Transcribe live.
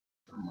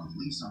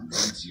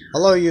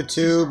Hello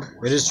YouTube,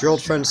 it is your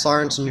old friend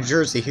Siren from New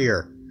Jersey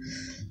here.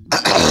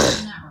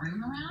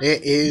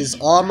 It is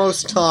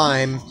almost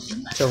time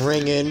to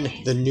ring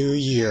in the new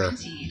year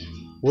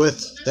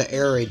with the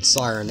air raid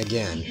siren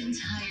again.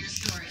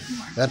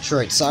 That's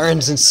right,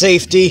 Siren's in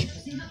safety.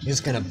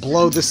 He's gonna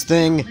blow this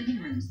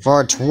thing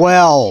for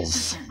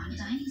 12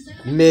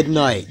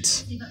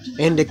 midnight,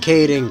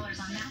 indicating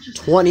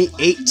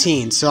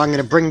 2018. So I'm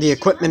gonna bring the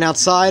equipment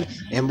outside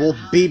and we'll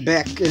be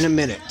back in a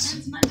minute.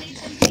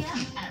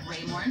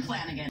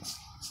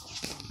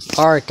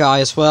 Alright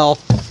guys, well,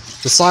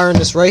 the siren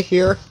is right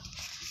here,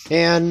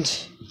 and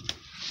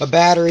a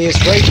battery is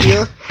right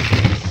here.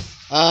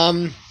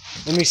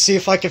 Let me see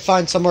if I can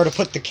find somewhere to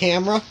put the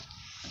camera.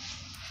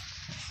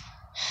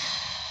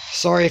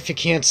 Sorry if you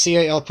can't see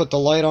it, I'll put the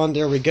light on,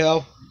 there we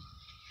go.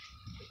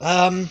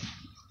 There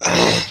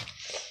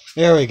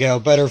we go,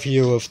 better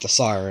view of the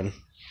siren.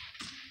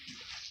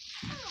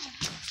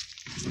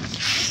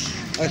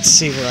 Let's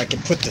see where I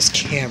can put this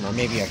camera,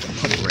 maybe I can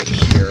put it right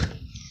here.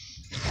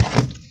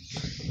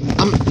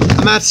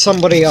 I'm at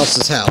somebody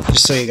else's house,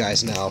 just so you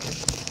guys know.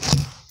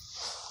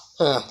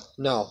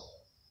 No.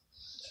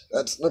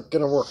 That's not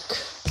gonna work.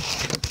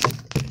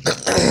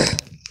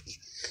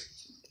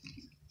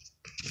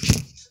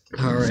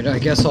 Alright, I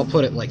guess I'll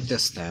put it like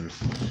this then.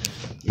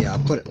 Yeah, I'll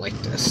put it like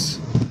this.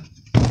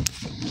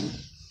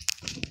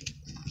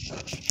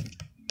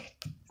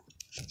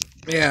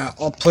 Yeah,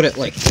 I'll put it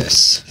like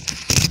this.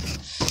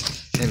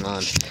 Hang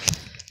on.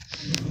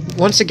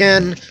 Once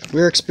again,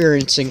 we're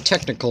experiencing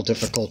technical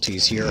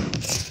difficulties here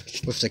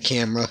with the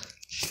camera.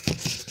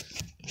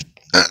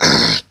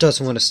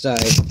 Doesn't want to stay.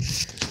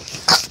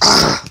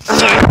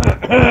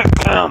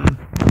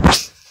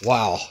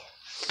 Wow.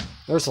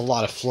 There's a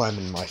lot of phlegm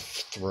in my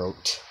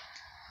throat.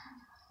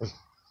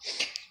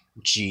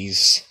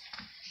 Jeez.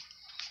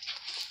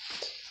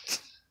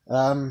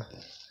 I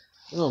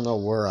don't know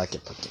where I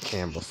could put the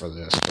camera for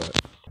this, but...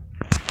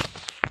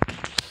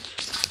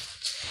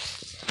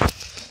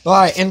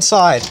 Alright,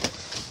 inside.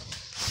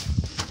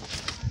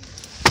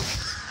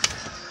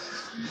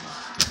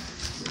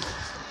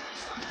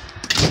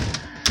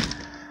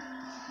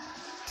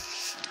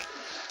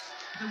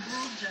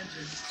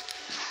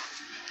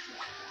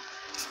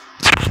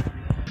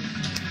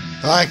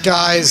 Alright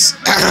guys,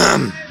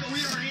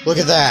 look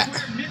at that.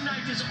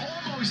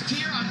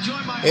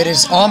 It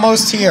is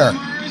almost here.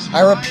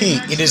 I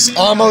repeat, it is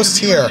almost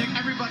here.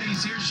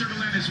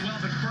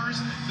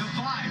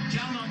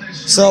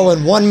 So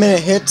when 1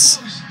 minute hits,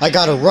 I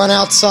gotta run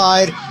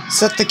outside,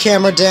 set the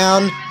camera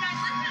down,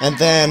 and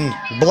then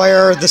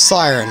blare the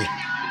siren.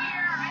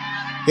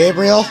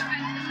 Gabriel,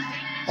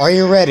 are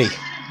you ready?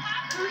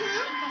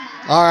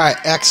 Alright,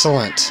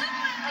 excellent.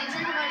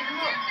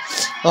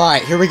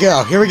 Alright, here we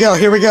go, here we go,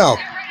 here we go.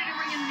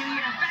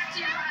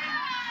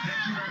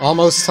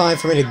 Almost time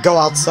for me to go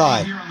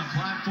outside.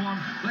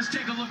 Let's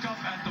take a look up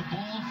at the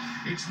bull.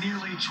 It's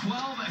nearly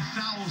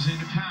 12,000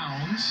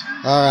 pounds.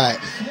 Alright.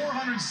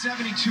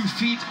 472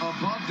 feet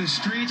above the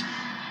street.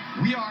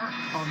 We are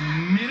a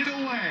minute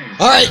away.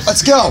 Alright,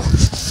 let's go.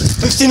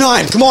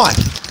 59, come on.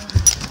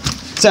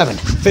 7,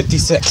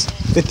 56,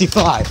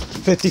 55,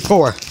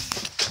 54,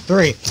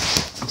 3,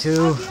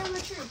 2.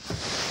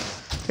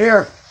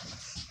 Here.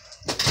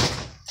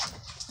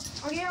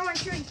 I'll get on my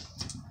tree.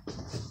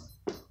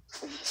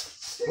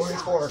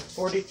 44,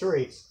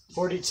 43,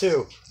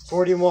 42,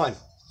 41,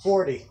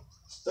 40,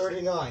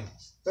 39,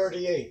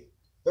 38,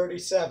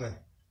 37,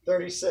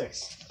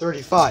 36,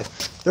 35,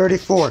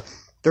 34,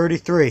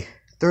 33,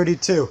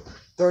 32,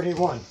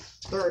 31,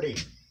 30,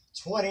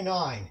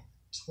 29,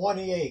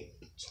 28,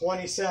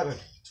 27,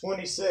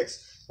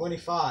 26,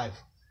 25,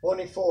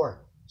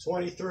 24,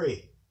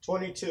 23,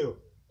 22,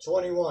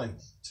 21,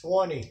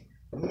 20,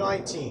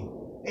 19,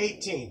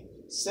 18,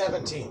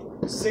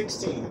 17,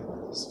 16,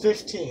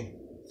 15,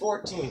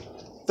 14,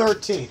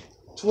 13,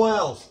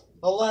 12,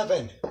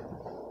 11,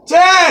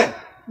 10,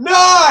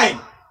 9,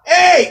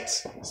 8,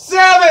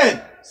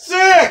 7,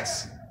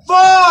 6,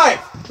 5,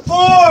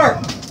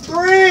 4,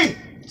 3,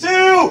 2,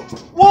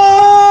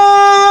 1!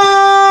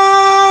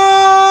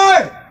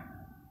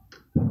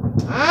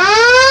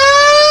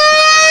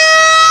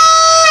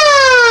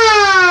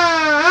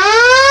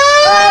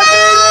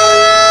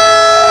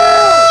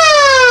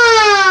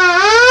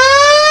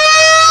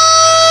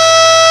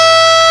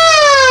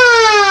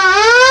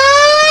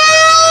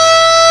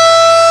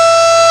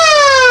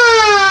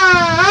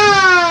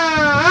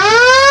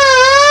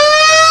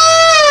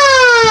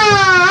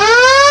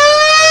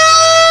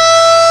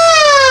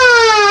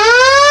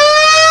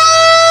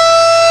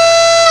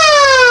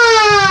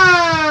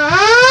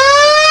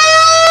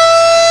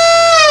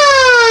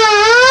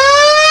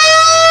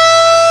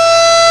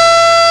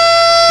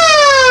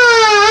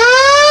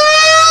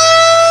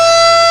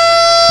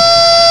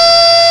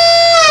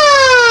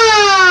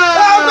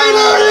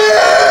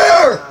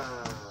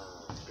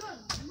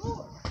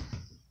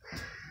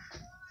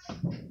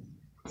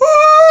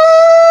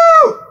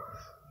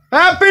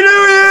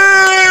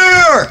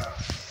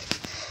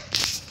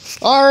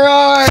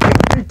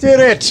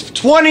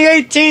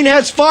 2018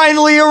 has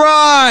finally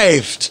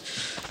arrived!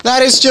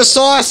 That is just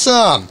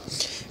awesome!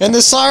 And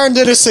the siren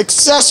did a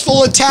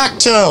successful attack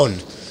tone.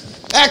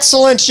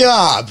 Excellent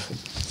job!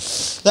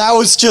 That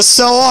was just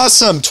so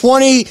awesome.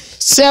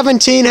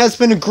 2017 has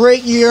been a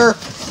great year,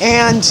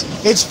 and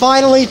it's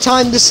finally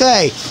time to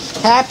say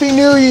Happy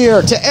New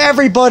Year to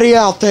everybody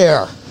out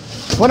there.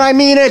 When I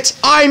mean it,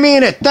 I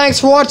mean it. Thanks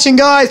for watching,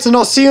 guys, and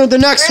I'll see you in the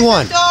next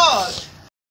one.